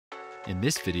In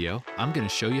this video, I'm going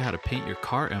to show you how to paint your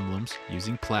car emblems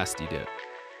using Plasti-Dip.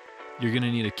 You're going to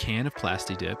need a can of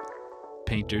Plasti-Dip,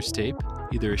 painter's tape,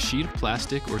 either a sheet of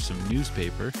plastic or some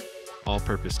newspaper,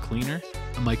 all-purpose cleaner,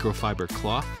 a microfiber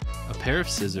cloth, a pair of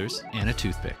scissors, and a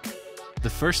toothpick.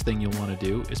 The first thing you'll want to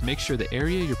do is make sure the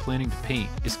area you're planning to paint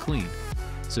is clean.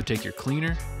 So take your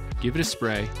cleaner, give it a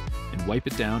spray, and wipe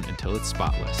it down until it's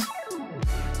spotless.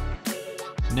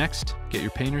 Next, get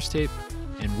your painter's tape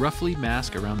and roughly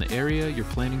mask around the area you're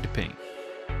planning to paint.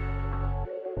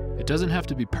 It doesn't have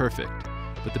to be perfect,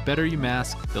 but the better you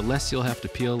mask, the less you'll have to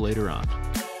peel later on.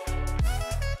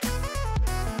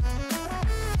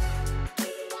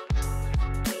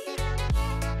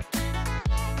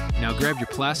 Now grab your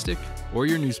plastic or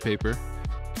your newspaper,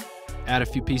 add a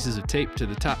few pieces of tape to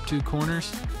the top two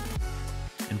corners,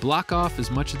 and block off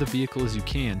as much of the vehicle as you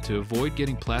can to avoid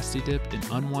getting Plasti-Dip in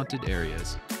unwanted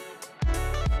areas.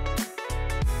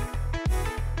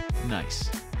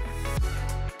 Nice.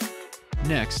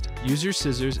 Next, use your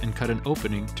scissors and cut an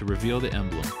opening to reveal the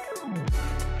emblem.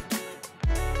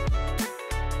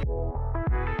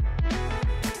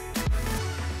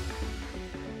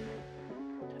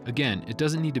 Again, it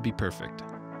doesn't need to be perfect.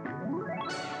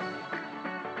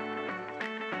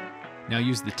 Now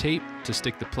use the tape to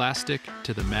stick the plastic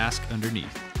to the mask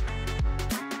underneath.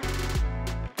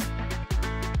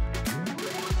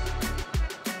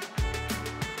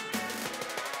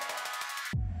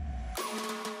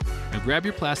 Now grab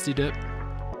your Plasti-Dip,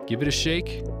 give it a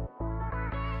shake,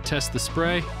 test the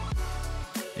spray,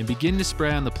 and begin to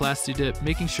spray on the Plasti-Dip,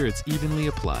 making sure it's evenly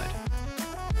applied.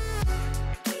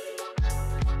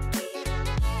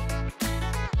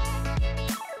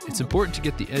 It's important to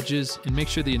get the edges and make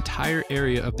sure the entire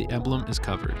area of the emblem is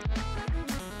covered.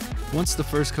 Once the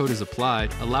first coat is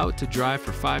applied, allow it to dry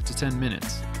for 5 to 10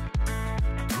 minutes.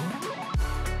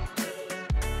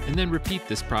 And then repeat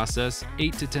this process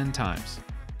 8 to 10 times.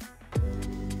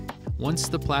 Once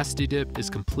the Plasti-Dip is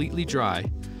completely dry,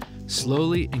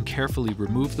 slowly and carefully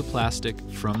remove the plastic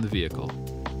from the vehicle.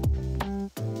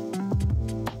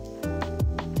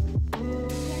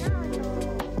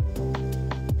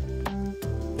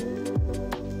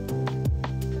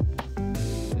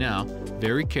 Now,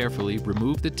 very carefully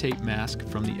remove the tape mask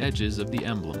from the edges of the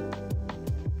emblem.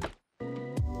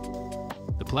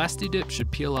 The Plasti-Dip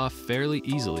should peel off fairly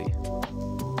easily.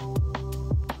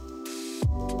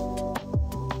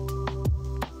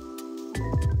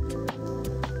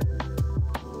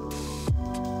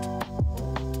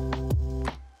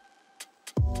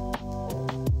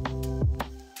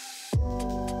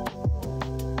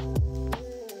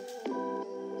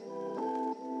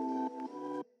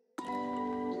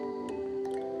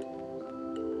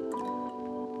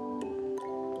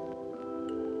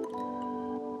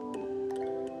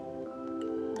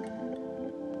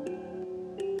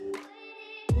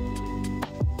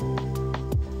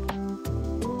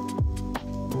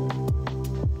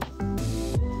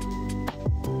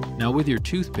 Now with your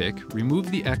toothpick,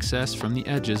 remove the excess from the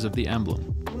edges of the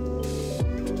emblem.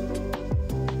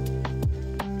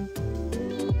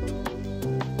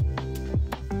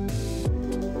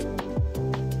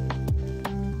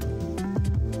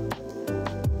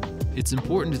 It's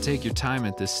important to take your time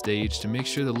at this stage to make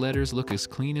sure the letters look as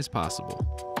clean as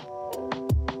possible.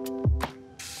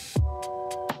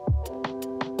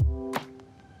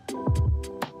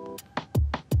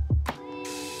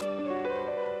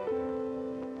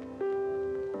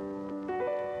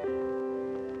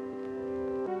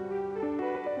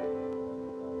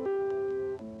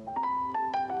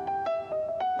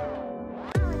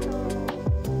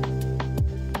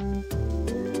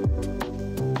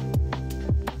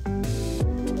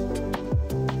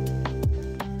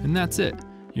 And that's it.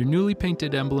 Your newly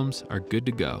painted emblems are good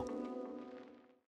to go.